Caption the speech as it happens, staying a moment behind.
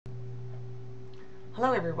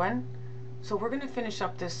Hello everyone. So we're going to finish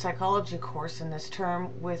up this psychology course in this term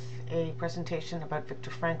with a presentation about Viktor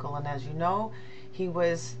Frankl. And as you know, he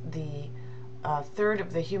was the third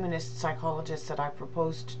of the humanist psychologists that I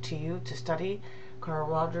proposed to you to study, Carl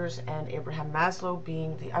Rogers and Abraham Maslow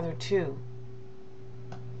being the other two.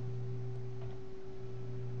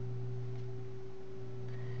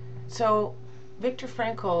 So Viktor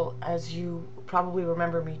Frankl, as you probably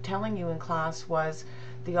remember me telling you in class, was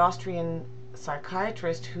the Austrian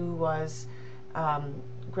psychiatrist who was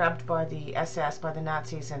grabbed by the SS, by the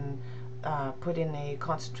Nazis, and put in a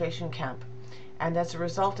concentration camp. And as a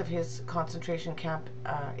result of his concentration camp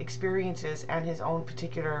experiences and his own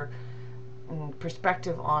particular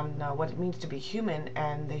perspective on what it means to be human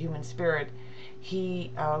and the human spirit,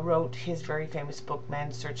 he wrote his very famous book,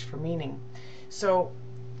 Man's Search for Meaning. So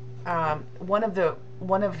one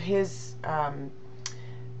of his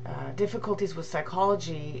difficulties with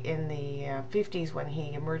psychology in the 50s when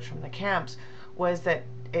he emerged from the camps was that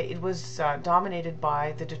it was dominated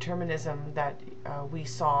by the determinism that we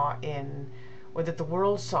saw in, or that the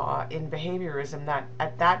world saw in behaviorism, that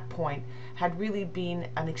at that point had really been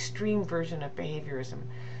an extreme version of behaviorism.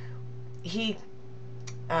 He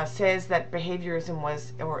says that behaviorism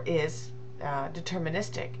was, or is,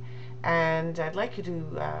 deterministic. And I'd like you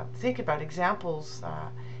to think about examples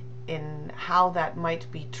in how that might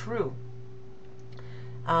be true.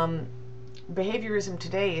 Behaviorism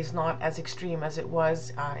today is not as extreme as it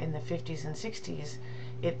was in the 50s and 60s.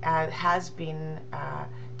 It has been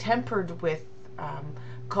tempered with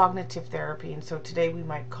cognitive therapy, and so today we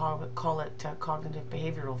might call it cognitive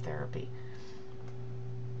behavioral therapy.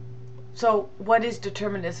 So what is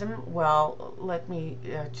determinism? Well, let me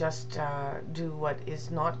just do what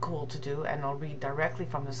is not cool to do, and I'll read directly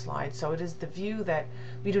from the slide. So it is the view that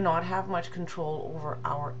we do not have much control over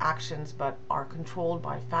our actions, but are controlled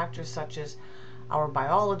by factors such as our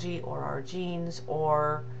biology or our genes,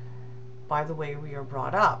 or by the way we are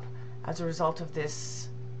brought up. As a result of this,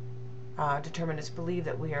 determinists believe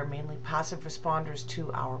that we are mainly passive responders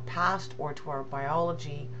to our past or to our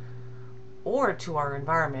biology or to our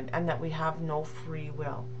environment, and that we have no free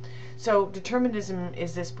will. So determinism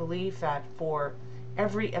is this belief that for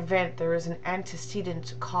every event there is an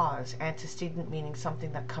antecedent cause, antecedent meaning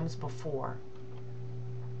something that comes before.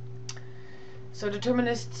 So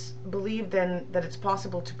determinists believe then that it's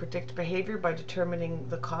possible to predict behavior by determining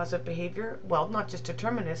the cause of behavior. Well, not just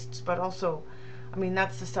determinists, but also, I mean,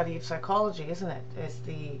 that's the study of psychology, isn't it? It's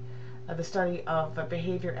the study of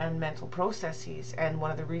behavior and mental processes, and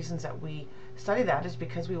one of the reasons that we study that is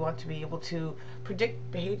because we want to be able to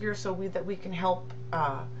predict behavior so that we can help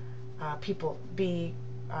people be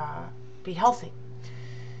healthy.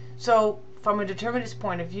 So from a determinist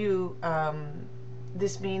point of view,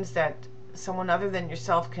 this means that someone other than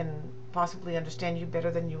yourself can possibly understand you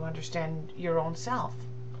better than you understand your own self.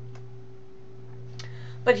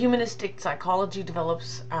 But humanistic psychology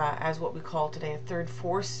develops as what we call today a third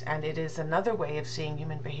force, and it is another way of seeing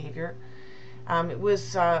human behavior. It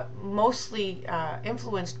was mostly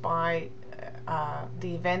influenced by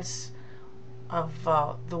the events of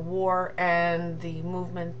the war and the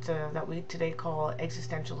movement that we today call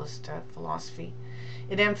existentialist philosophy.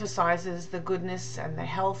 It emphasizes the goodness and the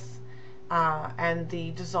health and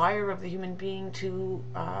the desire of the human being to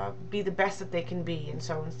be the best that they can be. And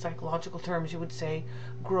so in psychological terms you would say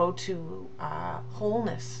grow to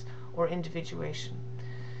wholeness or individuation.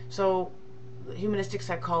 So humanistic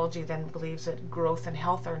psychology then believes that growth and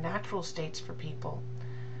health are natural states for people,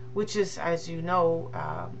 which is, as you know,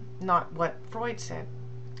 not what Freud said.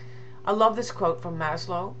 I love this quote from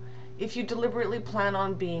Maslow. If you deliberately plan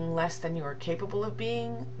on being less than you are capable of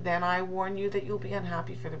being, then I warn you that you'll be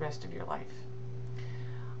unhappy for the rest of your life.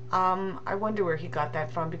 I wonder where he got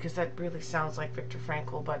that from, because that really sounds like Viktor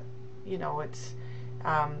Frankl, but you know, it's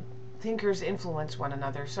thinkers influence one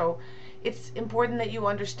another. So it's important that you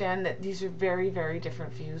understand that these are very, very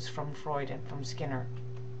different views from Freud and from Skinner.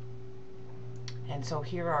 And so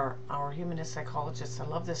here are our humanist psychologists. I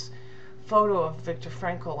love this photo of Viktor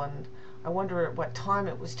Frankl, and I wonder at what time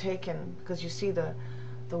it was taken, because you see the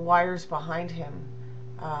wires behind him.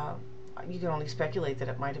 You can only speculate that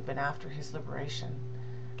it might have been after his liberation.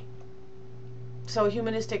 So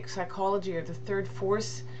humanistic psychology, or the third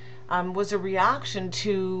force, was a reaction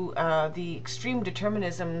to the extreme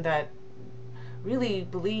determinism that really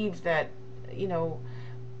believed that, you know,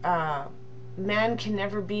 man can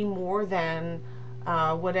never be more than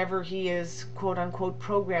whatever he is quote unquote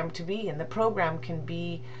programmed to be, and the program can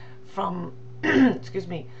be from excuse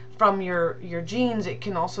me, from your genes. It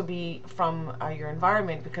can also be from your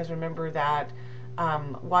environment, because remember that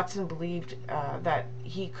Watson believed that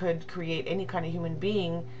he could create any kind of human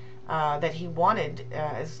being that he wanted,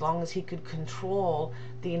 as long as he could control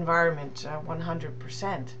the environment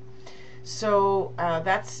 100%. So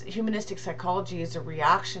that's humanistic psychology is a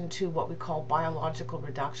reaction to what we call biological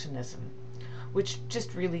reductionism, which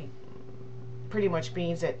just really pretty much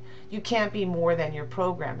means that you can't be more than your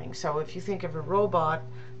programming. So if you think of a robot,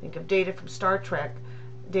 think of Data from Star Trek,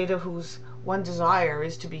 Data whose one desire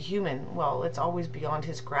is to be human. Well, it's always beyond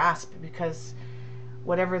his grasp, because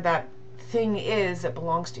whatever that thing is that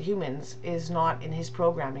belongs to humans is not in his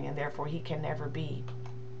programming, and therefore he can never be.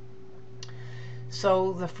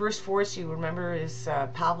 So the first force you remember is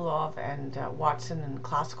Pavlov and Watson and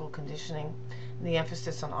classical conditioning, and the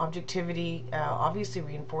emphasis on objectivity, obviously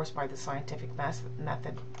reinforced by the scientific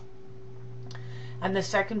method. And the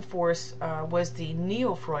second force was the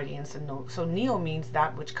neo-Freudians. So neo means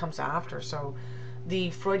that which comes after. So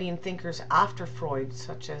the Freudian thinkers after Freud,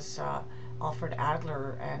 such as Alfred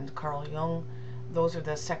Adler and Carl Jung, those are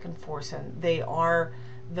the second force, and they are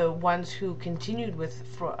the ones who continued with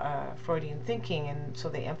Freudian thinking, and so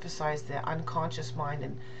they emphasized the unconscious mind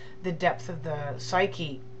and the depth of the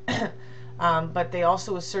psyche. But they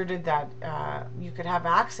also asserted that you could have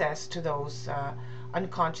access to those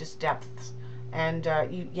unconscious depths, and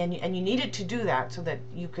you needed to do that so that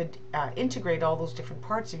you could integrate all those different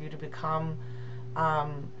parts of you to become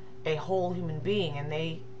a whole human being. And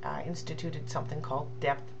they instituted something called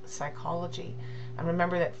depth psychology. And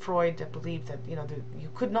remember that Freud believed that you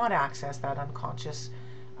could not access that unconscious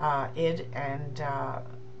id, and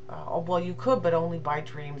well, you could, but only by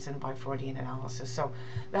dreams and by Freudian analysis. So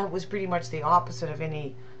that was pretty much the opposite of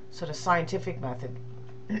any sort of scientific method.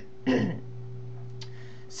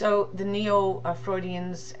 So the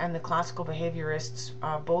neo-Freudians and the classical behaviorists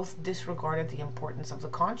both disregarded the importance of the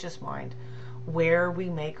conscious mind, where we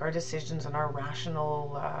make our decisions and our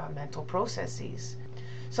rational mental processes.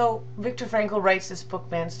 So Viktor Frankl writes this book,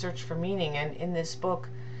 Man's Search for Meaning, and in this book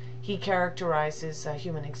he characterizes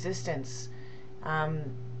human existence.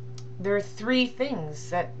 There are three things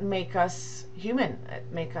that make us human, that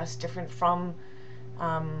make us different from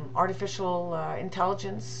artificial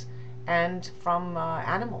intelligence and from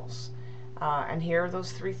animals. And here are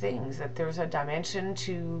those three things: that there's a dimension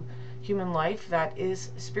to human life that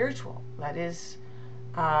is spiritual, that is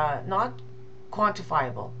not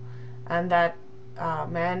quantifiable, and that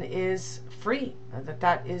man is free,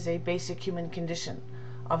 that is a basic human condition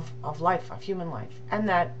of life, of human life, and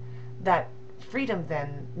that freedom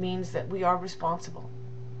then means that we are responsible.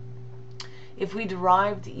 If we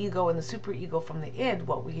derive the ego and the superego from the id,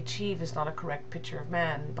 what we achieve is not a correct picture of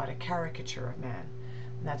man, but a caricature of man.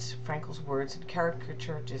 And that's Frankl's words. And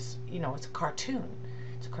caricature just, it's a cartoon.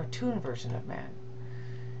 It's a cartoon version of man.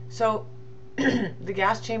 So the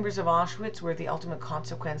gas chambers of Auschwitz were the ultimate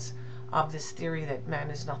consequence of this theory that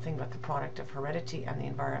man is nothing but the product of heredity and the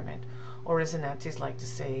environment, or as the Nazis like to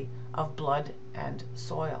say, of blood and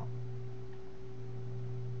soil.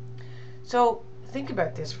 So think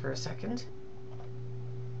about this for a second.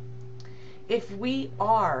 If we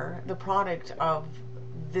are the product of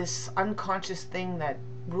this unconscious thing that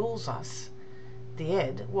rules us, the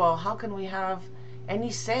id, well, how can we have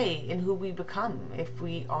any say in who we become if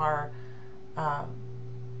we are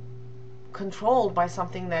controlled by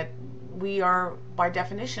something that we are by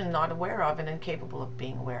definition not aware of and incapable of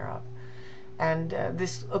being aware of? And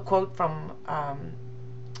a quote from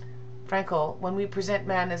Frankl: when we present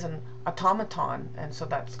man as an automaton, and so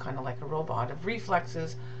that's kind of like a robot of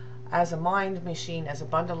reflexes, as a mind machine, as a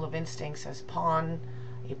bundle of instincts, as a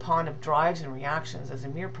pawn of drives and reactions, as a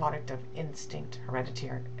mere product of instinct,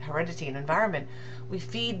 heredity and environment, we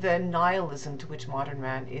feed the nihilism to which modern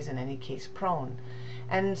man is in any case prone.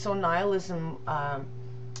 And so nihilism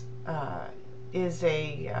is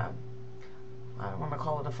I don't want to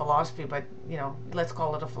call it a philosophy, but let's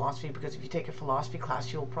call it a philosophy, because if you take a philosophy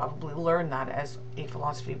class, you'll probably learn that as a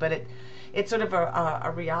philosophy. But it's sort of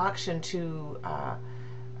a reaction to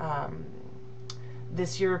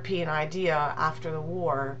this European idea after the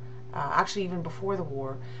war, actually even before the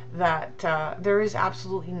war, that there is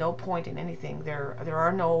absolutely no point in anything. There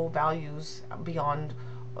are no values beyond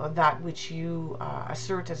that which you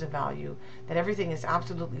assert as a value, that everything is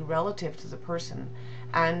absolutely relative to the person.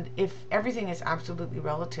 And if everything is absolutely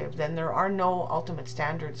relative, then there are no ultimate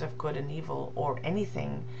standards of good and evil or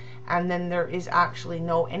anything, and then there is actually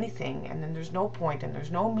no anything, and then there's no point, and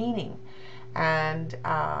there's no meaning. And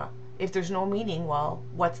if there's no meaning, well,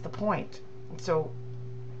 what's the point? So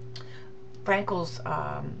Frankl's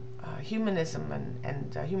humanism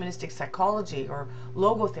and humanistic psychology, or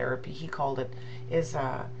logotherapy, he called it, is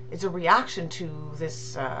a reaction to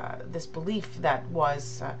this belief that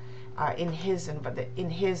was in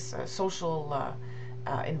his social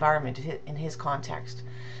environment, in his context.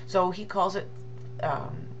 So he calls it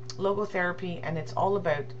logotherapy, and it's all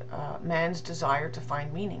about man's desire to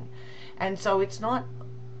find meaning. And so it's not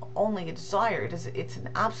only a desire; it's an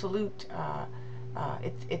absolute.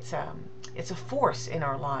 It's a force in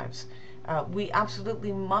our lives. We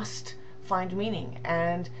absolutely must find meaning.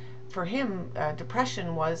 And for him,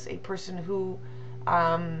 depression was a person who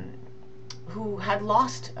had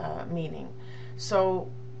lost meaning. So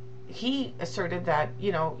he asserted that,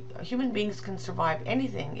 human beings can survive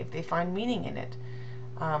anything if they find meaning in it.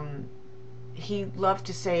 He loved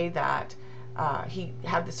to say that he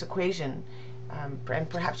had this equation, and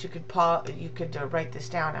perhaps you could write this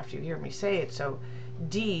down after you hear me say it. So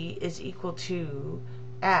D is equal to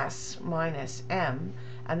S minus M,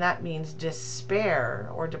 and that means despair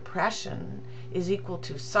or depression is equal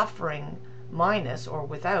to suffering minus or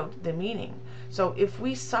without the meaning. So if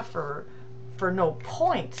we suffer for no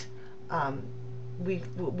point,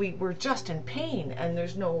 we're just in pain, and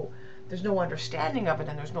there's no understanding of it,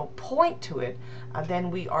 and there's no point to it, then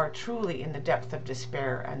we are truly in the depth of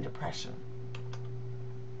despair and depression.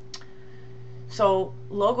 So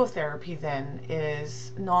logotherapy then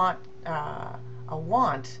is not a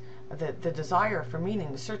want, the desire for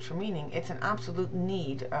meaning, the search for meaning. It's an absolute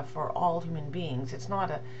need for all human beings. It's not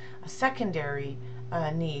a secondary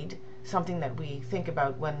need, something that we think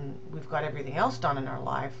about when we've got everything else done in our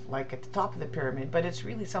life, like at the top of the pyramid, but it's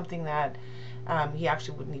really something that he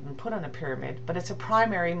actually wouldn't even put on a pyramid, but it's a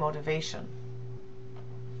primary motivation.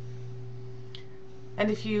 And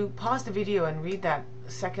if you pause the video and read that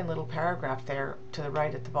second little paragraph there to the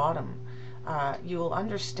right at the bottom, you'll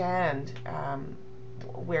understand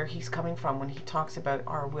where he's coming from when he talks about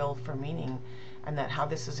our will for meaning, and that how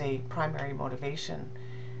this is a primary motivation.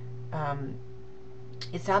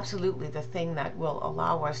 It's absolutely the thing that will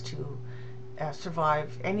allow us to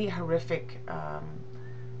survive any horrific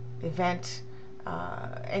event,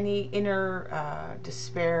 any inner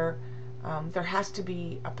despair. There has to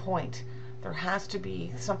be a point. There has to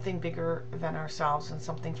be something bigger than ourselves, and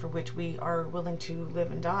something for which we are willing to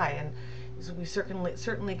live and die. And so we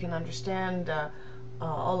certainly can understand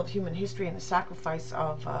all of human history and the sacrifice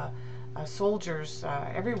of soldiers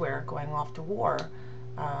everywhere going off to war,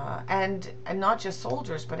 and not just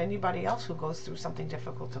soldiers, but anybody else who goes through something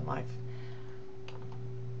difficult in life.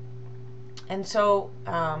 And so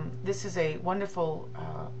this is a wonderful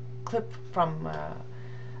clip from.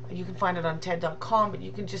 You can find it on TED.com, but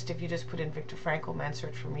you can if you just put in Viktor Frankl, Man's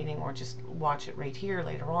Search for Meaning, or just watch it right here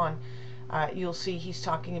later on, you'll see he's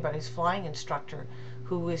talking about his flying instructor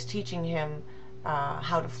who is teaching him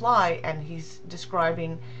how to fly, and he's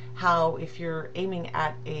describing how if you're aiming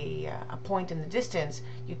at a point in the distance,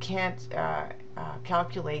 you can't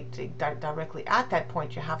calculate directly at that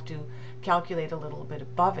point. You have to calculate a little bit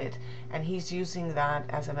above it, and he's using that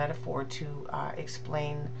as a metaphor to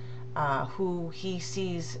explain who he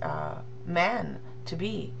sees man to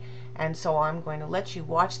be. And so I'm going to let you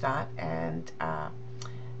watch that, and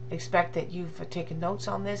expect that you've taken notes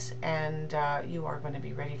on this, and you are going to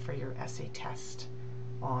be ready for your essay test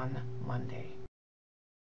on Monday.